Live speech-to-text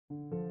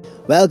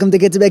Welcome to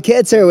Kitzur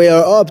Kitzer. We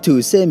are up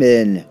to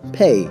Simin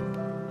Pei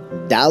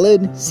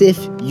Dalid Sif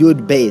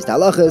Yud Beis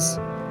halachas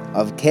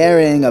of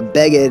carrying a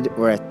beged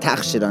or a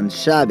tachshit on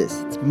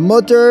Shabbos. It's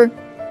mutter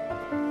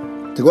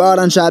to go out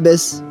on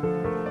Shabbos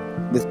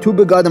with two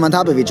begadim on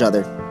top of each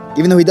other,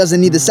 even though he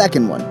doesn't need the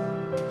second one.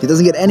 He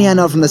doesn't get any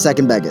handout from the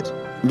second beged.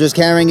 I'm just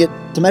carrying it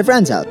to my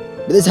friend's house.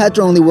 But this heter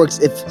only works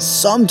if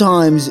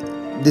sometimes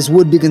this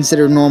would be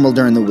considered normal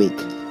during the week,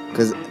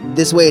 because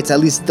this way it's at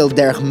least still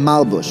derech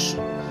malbush.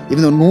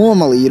 Even though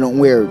normally you don't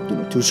wear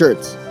two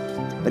shirts.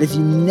 But if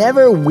you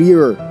never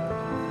wear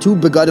two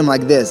begadim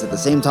like this at the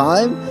same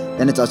time,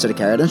 then it's also to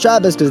carry it on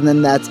Shabbos, because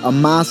then that's a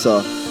masa,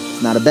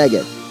 it's not a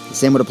beged. The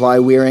same would apply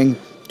wearing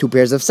two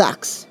pairs of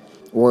socks,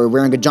 or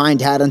wearing a giant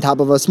hat on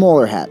top of a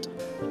smaller hat.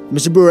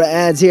 Mr. Brewer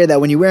adds here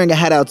that when you're wearing a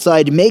hat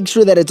outside, make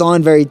sure that it's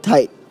on very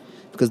tight,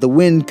 because the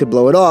wind could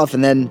blow it off,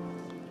 and then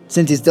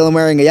since he's still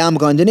wearing a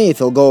yarmulke underneath,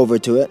 he'll go over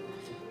to it,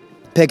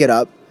 pick it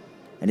up,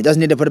 and he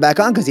doesn't need to put it back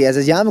on because he has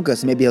his yarmulke,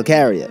 so maybe he'll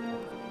carry it.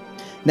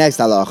 Next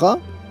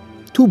halacha,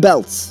 two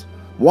belts,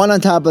 one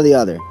on top of the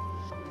other.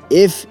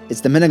 If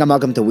it's the minhag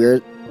hamakom to wear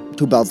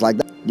two belts like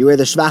that, you wear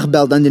the shvach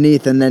belt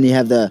underneath and then you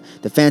have the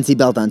fancy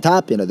belt on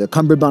top, the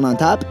cummerbund on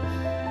top,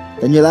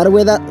 then you're allowed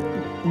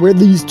to wear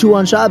these two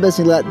on Shabbos,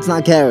 and it's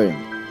not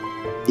carrying.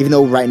 Even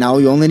though right now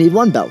you only need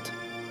one belt.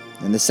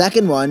 And the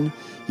second one,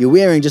 you're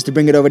wearing just to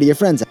bring it over to your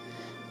friends.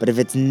 But if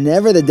it's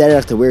never the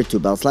derech to wear two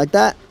belts like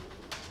that,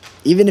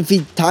 even if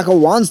Taka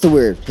wants to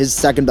wear his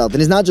second belt and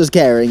he's not just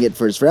carrying it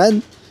for his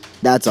friend,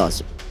 that's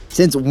awesome.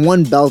 Since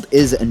one belt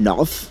is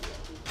enough,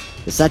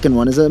 the second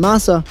one is a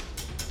masa.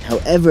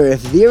 However,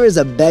 if there is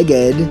a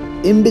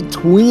beged in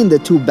between the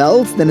two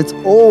belts, then it's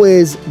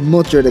always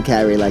mutter to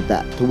carry like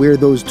that, to wear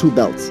those two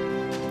belts.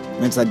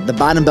 And it's like the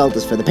bottom belt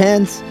is for the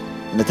pants,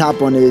 and the top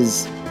one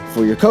is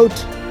for your coat.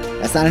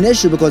 That's not an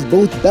issue because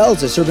both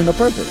belts are serving a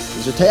purpose.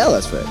 These are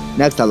tayalas for it.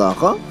 Next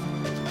halacha,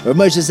 Rav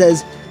Moshe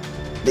says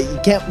that you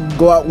can't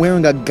go out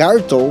wearing a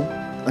gartel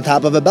on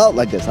top of a belt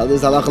like this. This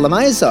is halacha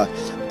l'maisa.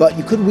 But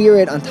you could wear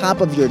it on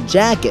top of your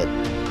jacket,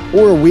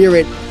 or wear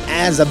it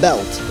as a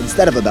belt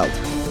instead of a belt.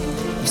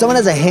 If someone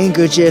has a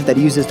handkerchief that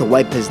he uses to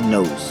wipe his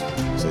nose,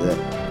 so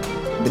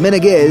the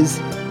minhag is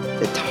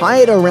to tie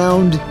it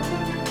around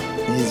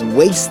his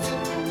waist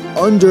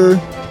under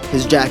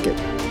his jacket,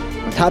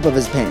 on top of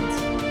his pants.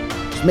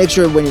 Just make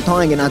sure when you're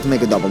tying it not to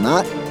make a double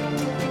knot.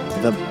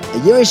 The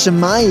Yirei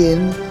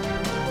Shamayim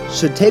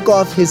should take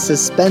off his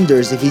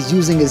suspenders if he's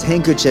using his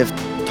handkerchief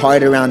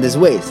tied around his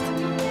waist,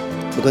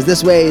 because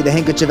this way the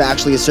handkerchief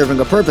actually is serving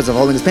a purpose of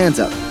holding his pants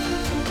up.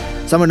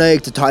 Some are known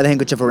to tie the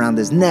handkerchief around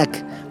his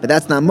neck, but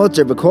that's not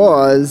mutter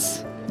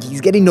because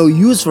he's getting no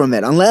use from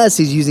it unless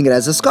he's using it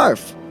as a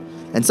scarf.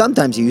 And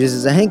sometimes he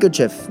uses a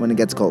handkerchief when it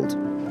gets cold.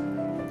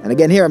 And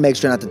again here, make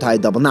sure not to tie a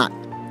double knot.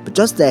 But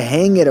just to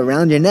hang it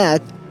around your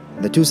neck,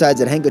 the two sides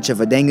of the handkerchief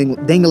are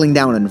dangling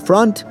down in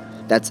front,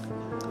 that's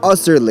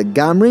asur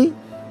legamri.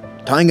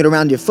 Tying it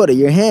around your foot or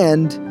your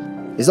hand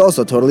is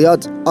also totally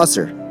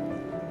asur.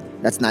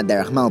 That's not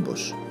derech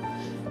malbush.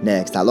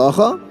 Next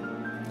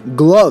halacha,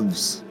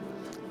 gloves.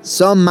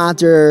 Some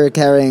matter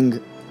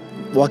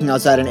walking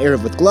outside an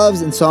erev with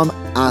gloves, and some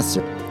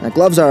asur. Now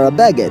gloves are a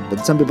beged,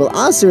 but some people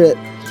asur it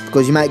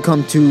because you might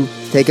come to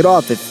take it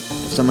off if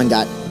someone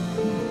got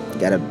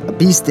a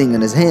bee sting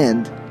in his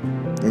hand,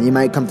 then you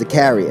might come to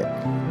carry it.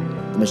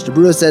 The Mishnah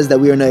Berurah says that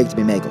we are noig to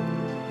be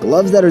megal.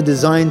 Gloves that are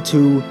designed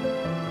to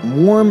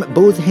warm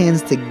both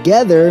hands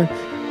together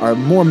are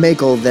more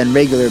megal than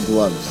regular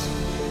gloves.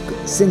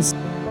 Since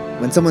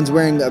when someone's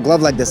wearing a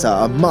glove like this,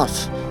 a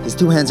muff, his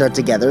two hands are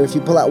together. If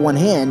you pull out one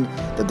hand,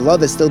 the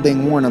glove is still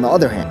being worn on the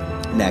other hand.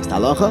 Next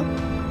halacha,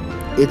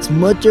 it's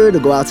mutter to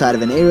go outside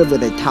of an erev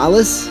with a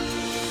talis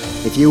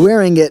if you're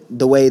wearing it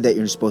the way that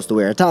you're supposed to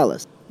wear a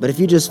talis. But if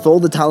you just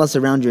fold the talis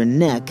around your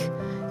neck,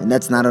 and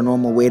that's not a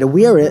normal way to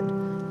wear it,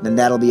 then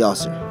that'll be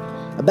asur.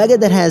 A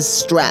beged that has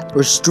strap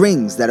or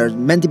strings that are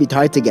meant to be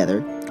tied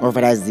together, or if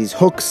it has these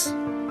hooks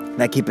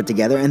that keep it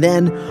together, and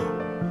then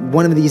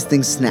one of these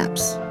things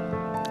snaps.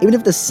 Even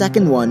if the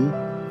second one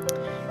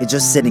is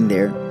just sitting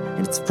there,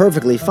 and it's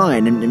perfectly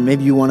fine, and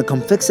maybe you want to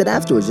come fix it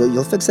afterwards,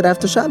 you'll fix it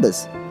after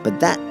Shabbos. But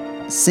that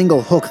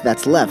single hook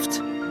that's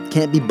left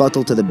can't be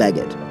buttled to the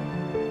beged,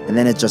 and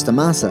then it's just a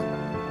masa.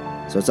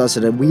 So it's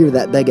also to wear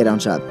that beged on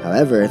Shabbos.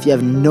 However, if you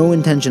have no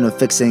intention of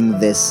fixing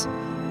this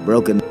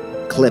broken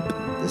clip,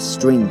 this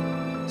string,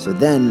 so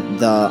then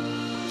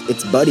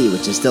its buddy,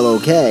 which is still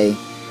okay,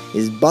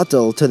 is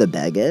buttled to the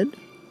beged,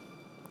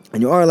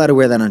 and you are allowed to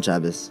wear that on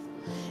Shabbos.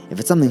 If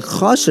it's something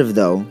chashiv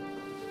though,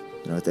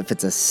 if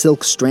it's a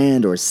silk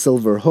strand or a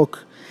silver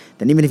hook,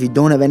 then even if you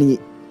don't have any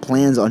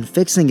plans on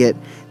fixing it,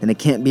 then it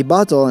can't be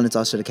bottle, and it's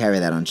also to carry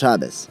that on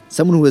Shabbos.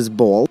 Someone who is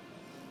bald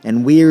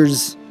and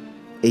wears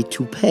a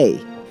toupee,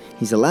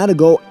 he's allowed to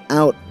go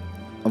out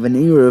of an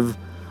erev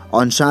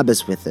on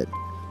Shabbos with it,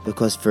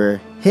 because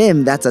for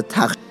him that's a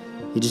tach.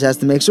 He just has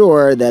to make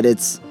sure that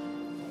it's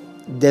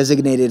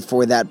designated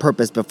for that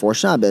purpose before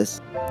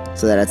Shabbos,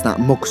 so that it's not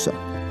muksa.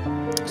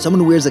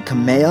 Someone who wears a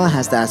kameah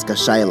has to ask a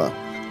shaila.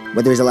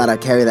 whether he's allowed to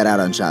carry that out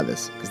on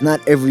Shabbos. Because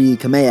not every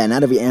kameya,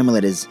 not every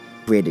amulet is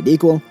created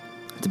equal.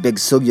 It's a big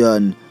sugya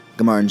in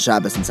Gemara and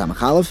Shabbos and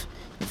Samach Aleph.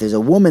 If there's a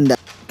woman that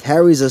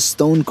carries a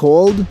stone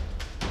called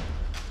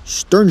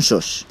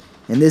Sturnshush,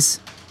 and this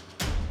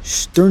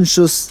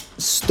Sturnshush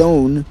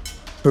stone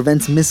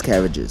prevents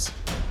miscarriages,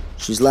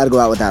 she's allowed to go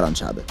out with that on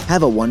Shabbos.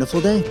 Have a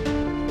wonderful day.